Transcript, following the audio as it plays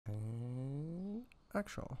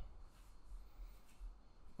Actual.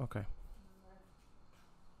 Okay.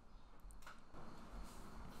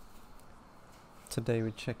 Today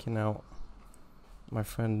we're checking out my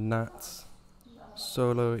friend Nat's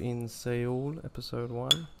Solo in Seoul, episode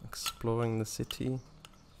 1. Exploring the city.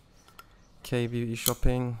 K-beauty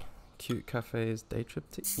shopping. Cute cafes. Day trip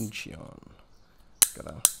to Incheon. Got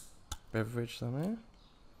a beverage somewhere.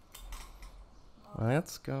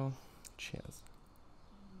 Let's go. Cheers.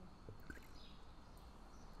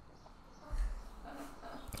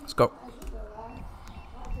 Let's go.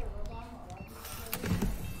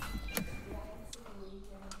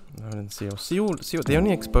 No, I didn't Seoul. Seoul. The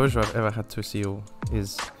only exposure I've ever had to Seoul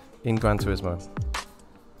is in Gran Turismo.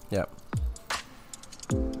 Yeah.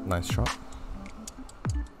 Nice shot.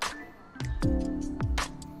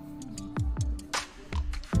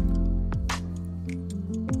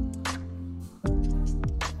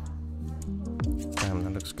 Damn,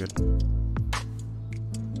 that looks good.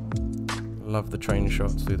 Love the train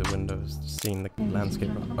shots through the windows, seeing the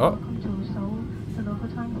landscape. Oh!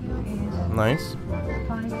 Nice.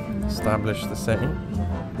 Establish the setting.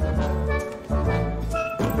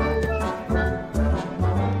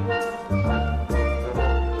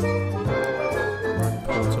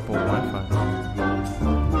 Portable Wi-Fi.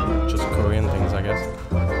 Just Korean things, I guess.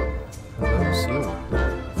 Hello, Seoul.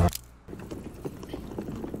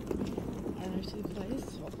 Energy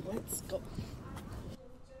place. Let's go.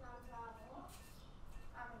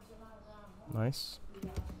 Nice.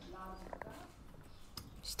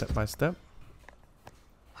 Step by step.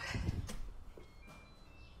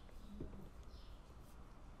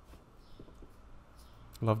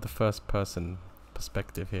 Love the first person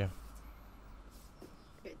perspective here.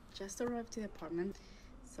 Okay, just arrived to the apartment.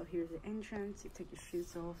 So here's the entrance. You take your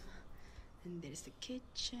shoes off. And there's the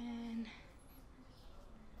kitchen.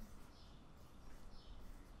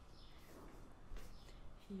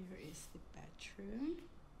 Here is the bedroom.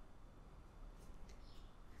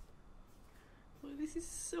 Oh, this is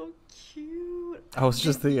so cute. I was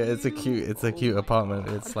just thinking, it's a cute apartment.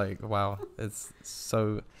 It's like, wow, it's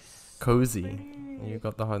so cozy. You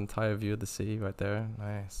got the whole entire view of the sea right there.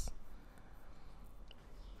 Nice.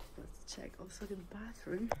 Let's check also the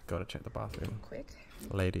bathroom. Gotta check the bathroom. Quick.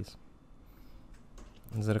 Ladies.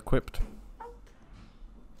 Is it equipped?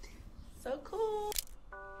 So cool.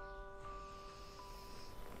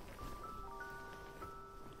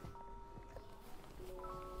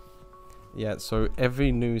 Yeah, so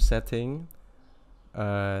every new setting,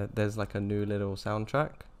 there's like a new little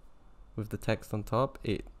soundtrack with the text on top.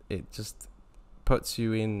 It just puts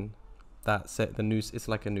you in that set. It's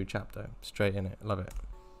like a new chapter, straight in it. Love it.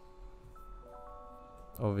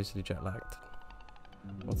 Obviously jet lagged.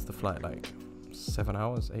 What's the flight like? 7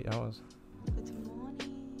 hours, 8 hours? Good morning.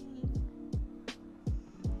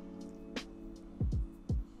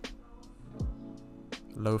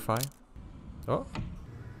 Lo-fi. Oh,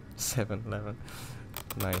 7-Eleven.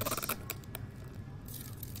 Nice.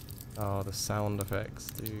 Oh, the sound effects,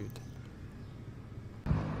 dude.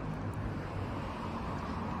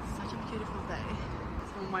 Such a beautiful day.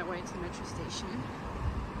 So on my way to the metro station.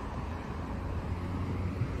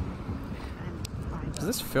 Was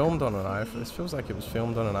this filmed on an iPhone? This feels like it was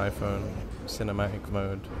filmed on an iPhone cinematic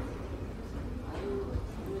mode.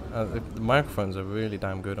 The microphones are really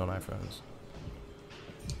damn good on iPhones.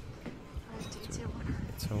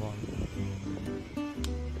 It's a one.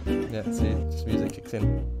 Yeah, see, just music kicks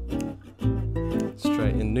in.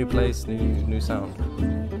 Straight in, new place, new sound.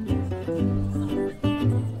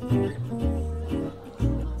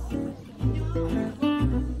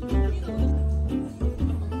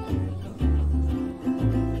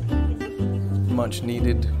 Much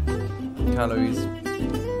needed calories.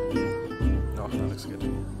 Oh, that looks good.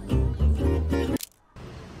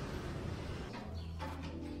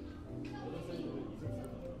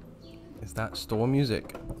 Is that store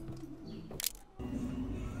music?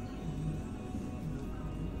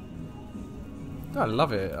 I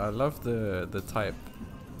love it. I love the type,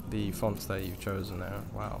 the fonts that you've chosen there.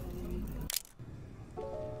 Wow.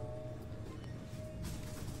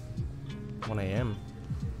 1 AM.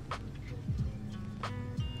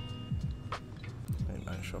 Late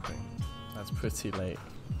night shopping. That's pretty late.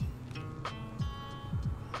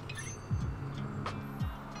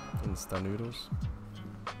 Insta noodles.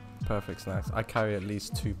 Perfect snacks. I carry at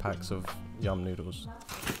least 2 packs of yum noodles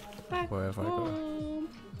wherever I go.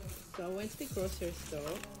 So I went to the grocery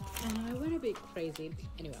store and I went a bit crazy.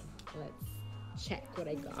 Anyway, let's check what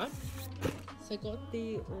I got. So I got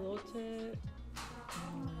the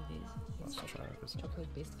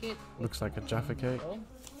chocolate biscuit. Looks like a Jaffa cake.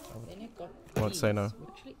 Then I got Won't say no. these, which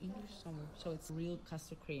are actually English somewhere. So it's real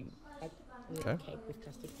custard cream, like a little Okay. cake with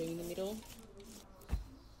custard cream in the middle.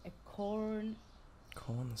 A corn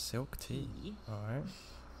silk tea. tea. Alright.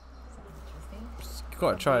 Sounds interesting. You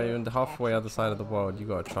gotta try We're in the halfway actually other side of the world. You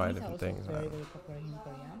gotta try These are different also things. very, Man. very popular in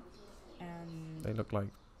Korea. And They look like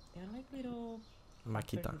they're like little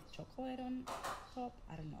makita. crackers with chocolate on top.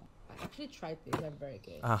 I don't know. I actually tried these. They're very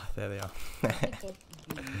good. Ah, there they are. I got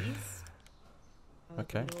these. I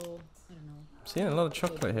like Okay. little, I don't know. Seeing a lot of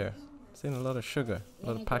chocolate here. Seeing a lot of sugar. A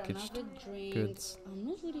lot Then of I got packaged another drink. goods. I'm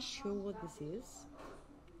not really sure what this is.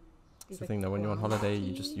 It's the thing that when you're on holiday,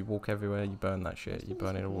 you walk everywhere, you burn that shit, you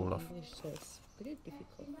burn it all off. So it's pretty difficult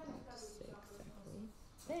for me to say exactly.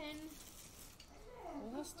 Then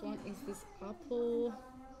the last one is this apple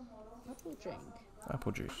drink.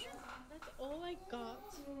 Apple juice. That's all I got.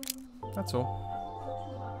 That's all.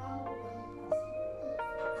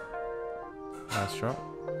 Nice shot.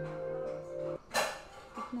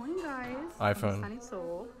 Good morning, guys. iPhone. Sunny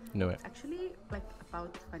Seoul. Knew it. It's actually like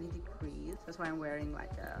about 20 degrees. That's why I'm wearing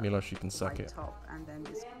like a Milosh, you can suck white it. top and then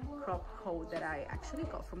this crop coat that I actually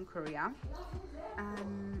got from Korea.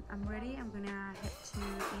 I'm ready. I'm gonna head to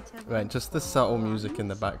Itaewon. Right, just the for subtle music in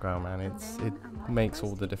the lunch. background, man. And It then I might makes go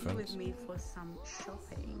all the take you difference. with me for some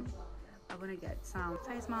shopping. I'm gonna get some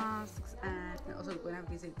face masks and I'm also gonna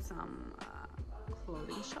visit some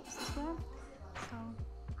clothing shops as well. So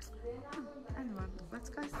anyway, let's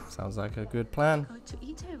go Sounds like a good plan. go to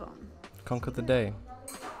Itaewon. Conquer the day.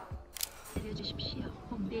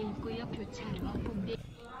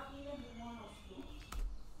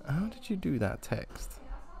 How did you do that text?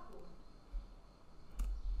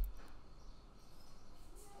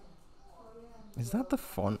 Is that the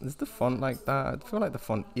font? Is the font like that? I feel like the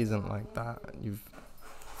font isn't like that. You've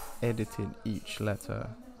edited each letter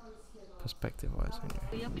perspective-wise.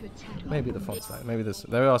 Anyway. Maybe the font's like. Maybe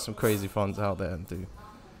there are some crazy fonts out there and do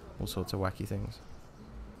all sorts of wacky things.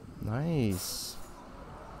 Nice.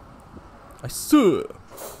 I saw. Waiting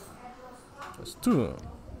for them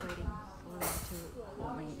to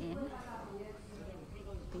call me in.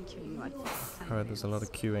 Been queuing like 10 Heard there's a lot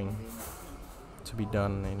of queuing to be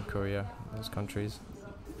done in Korea, those countries.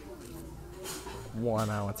 1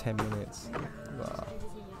 hour, 10 minutes. Wow.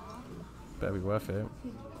 Better be worth it.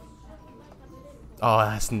 Oh,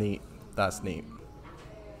 that's neat. That's neat.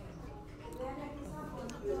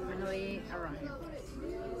 Finally arrived.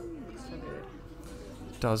 Looks so good.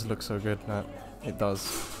 It does look so good, Matt. It does.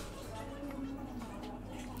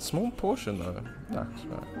 Small portion though. That's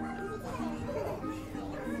right.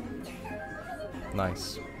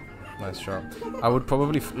 Nice. Nice shot. I would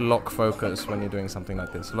probably lock focus when you're doing something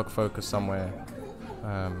like this. Lock focus somewhere.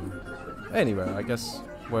 Anywhere, I guess.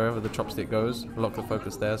 Wherever the chopstick goes, lock the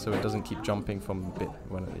focus there so it doesn't keep jumping from bit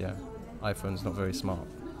when it, yeah. iPhone's not very smart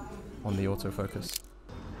on the autofocus.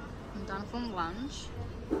 I'm done from lunch.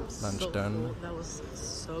 Lunch So done. full. That was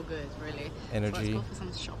so good, really. Energy. So let's go for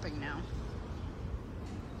some shopping now.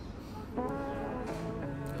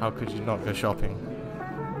 How could you not go shopping?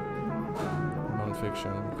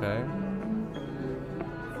 Non-fiction, okay.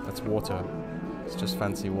 That's water. It's just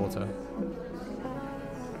fancy water.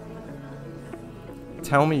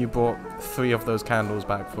 Tell me you brought 3 of those candles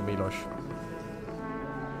back for Milosh.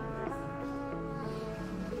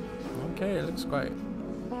 Okay, it looks quite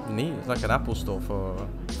neat. It's like an Apple store for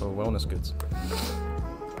wellness goods.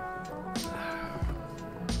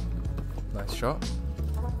 Nice shot.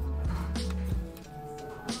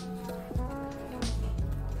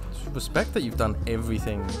 Respect that you've done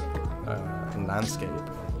everything in landscape.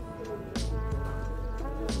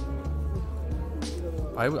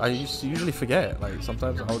 I usually forget. Like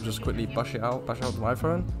sometimes I'll just quickly bash out the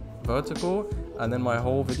iPhone, vertical, and then my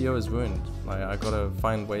whole video is ruined. Like I gotta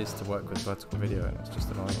find ways to work with vertical video, and it's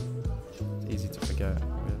just annoying. It's easy to forget. I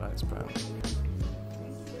really like this brand.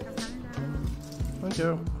 Thank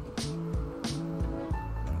you.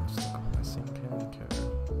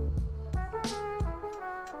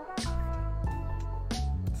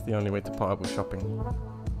 It's the only way to part up with shopping.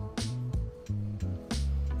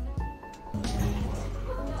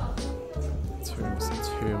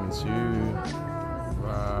 Tiramisu.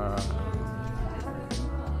 Wow.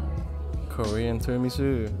 Korean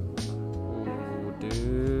tiramisu. Oh,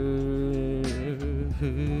 dude.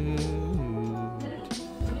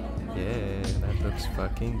 Yeah, that looks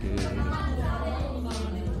fucking good.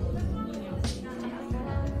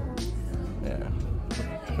 Yeah.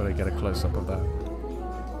 Gotta get a close up of that.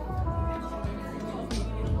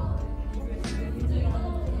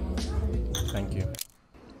 Thank you.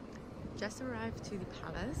 Just arrived to the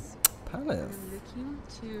palace. Palace. I'm looking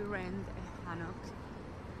to rent a hanok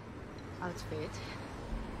outfit.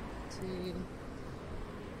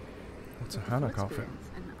 What's a get the full Hanak outfit? experience.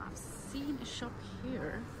 And I've seen a shop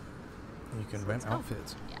here. You can So rent let's go.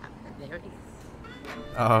 outfits. Yeah, there it is.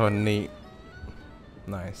 Oh, neat.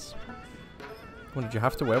 Nice. Well, did you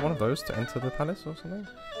have to wear one of those to enter the palace or something?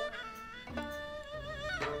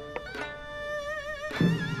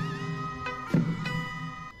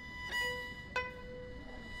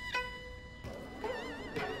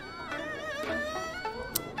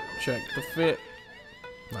 Check the fit.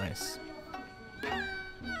 Nice.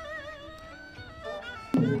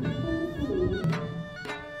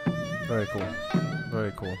 Very cool.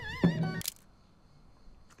 Very cool.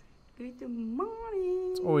 Good morning.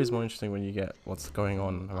 It's always more interesting when you get what's going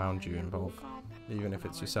on around you involved, woke up even if an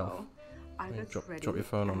it's hour yourself. ago. I You got drop ready your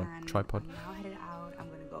phone on a and tripod. I'm now headed out. I'm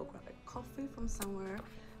gonna go grab a coffee from somewhere.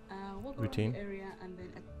 We'll go Routine. to the area, and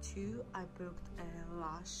then at 2 I booked a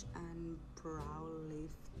lash and brow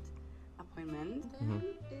lift appointment. Then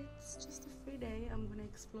it's just a free day. I'm gonna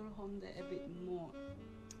explore Honda a bit more.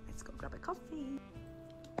 Let's go grab a coffee.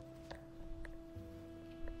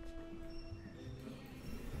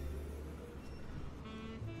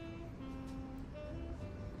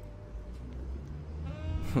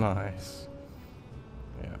 Nice.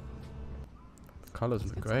 Yeah. The colors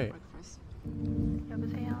Let's look get some great. breakfast.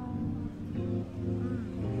 여보세요.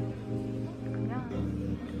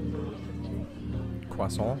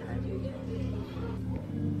 Croissant.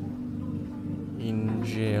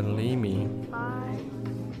 Ingelimi.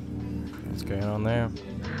 What's going on there?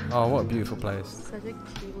 Oh, what a beautiful place. Such a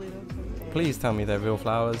cute little cafe. Please tell me they're real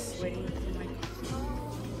flowers. Waiting for my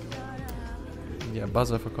Yeah,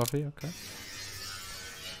 buzzer for coffee, okay.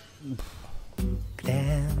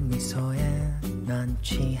 그대 미소에 난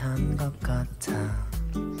취한 것 같아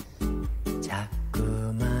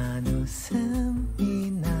자꾸만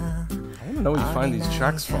웃음이 나 I want to know where you find these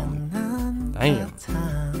tracks from. Damn.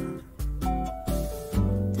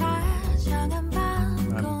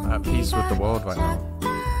 I'm at peace with the world right now.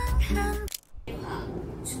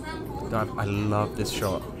 I love this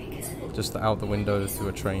shot. Just out the window to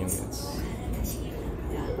a train. It's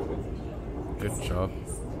good job.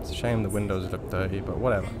 It's a shame the windows look dirty, but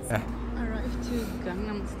whatever. Eh. arrived to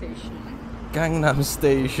Gangnam Station. Gangnam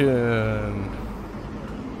Station.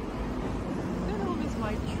 Look at all these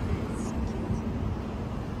white trees.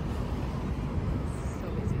 So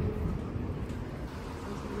busy. I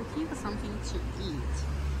was looking for something to eat,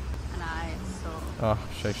 and I saw Oh,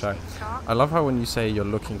 Shake Shack. I love how when you say you're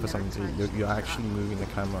looking for something to eat, you're actually moving the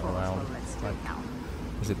camera around. Like,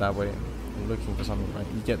 is it that way? I'm looking for something, right?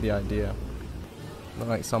 You get the idea. Not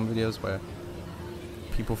like some videos where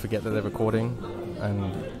people forget that they're recording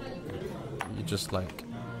and you just like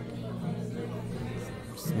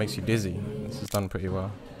it makes you dizzy. This is done pretty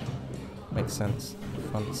well. Makes sense.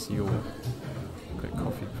 Fun to see you all. Great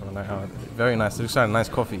coffee for a night out. Very nice. It looks like a nice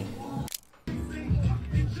coffee.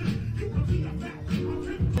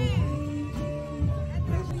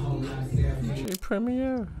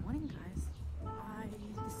 Premiere. Morning, guys. I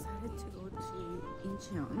decided to go to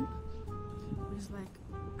Incheon, which is like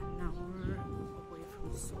an hour away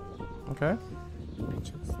from Seoul. Okay. I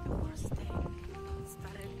chose the worst day.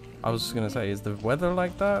 Started. I was just gonna say, is the weather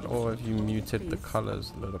like that, or have you muted the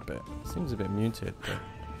colors a little bit? Seems a bit muted, but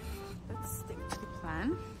Let's stick to the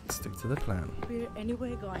plan. stick to the plan. We're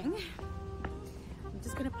anyway going. I'm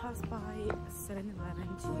just gonna pass by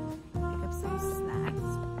 7-Eleven to pick up some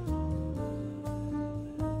snacks.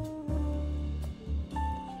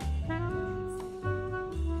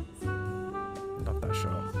 Love that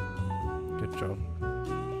shot. Good job.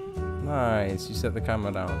 Nice. You set the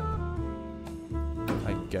camera down.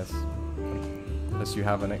 I guess. Unless you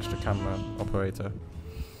have an extra camera operator.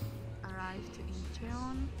 Arrived to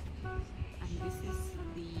Incheon, and this is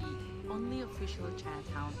the only official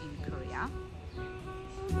Chinatown in Korea.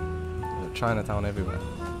 There's a Chinatown everywhere.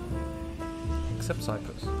 Except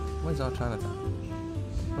Cyprus. Where's our Chinatown?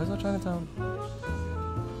 Where's our Chinatown?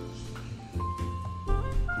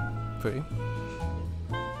 Pretty.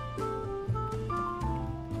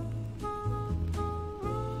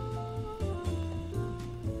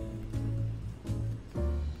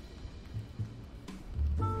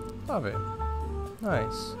 Love it.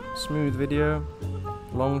 Nice. Smooth video.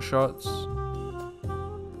 Long shots.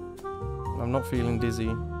 I'm not feeling dizzy.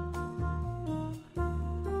 Here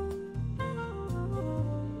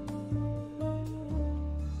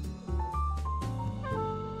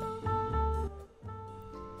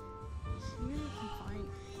you can find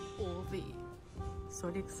all the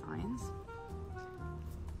zodiac signs,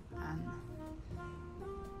 and I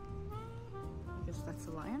guess that's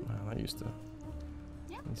a lion. Man, that used to.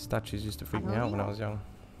 Yeah. These statues used to freak I me know out when I Leo. was young.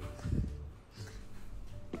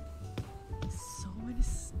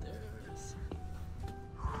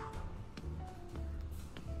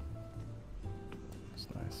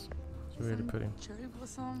 really Some pretty. cherry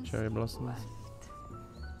blossoms. Cherry blossoms. left.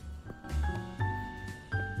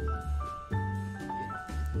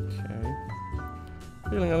 Okay.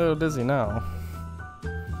 Feeling a little dizzy now.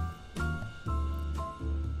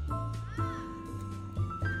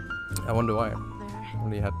 I wonder why. There.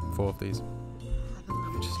 Only had 4 of these. Have a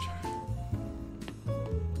I'm look. just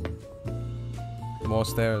joking. More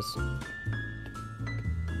stairs.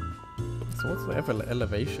 So what's the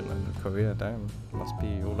elevation in Korea? Damn, must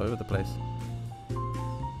be all over the place.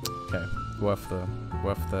 Okay, worth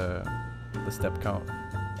the step count.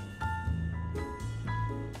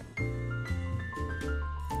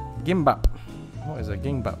 Gimbap. What is a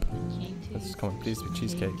gimbap? Let's come on, please be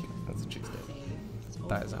cheesecake. That's a cheesecake.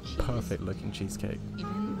 That is a perfect looking cheesecake.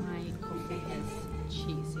 Even my coffee has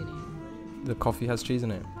cheese in it. The coffee has cheese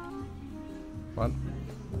in it. What?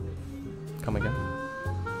 Come again?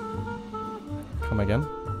 Come again?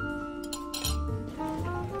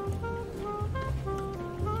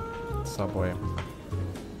 Subway.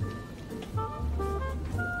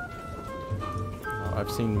 Oh,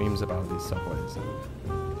 I've seen memes about these subways.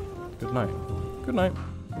 Good night. Good night.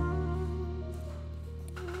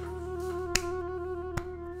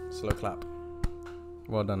 Slow clap.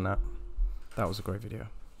 Well done, Nat. That was a great video.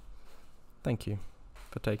 Thank you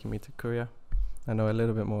for taking me to Korea. I know a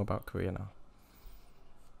little bit more about Korea now.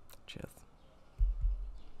 Cheers.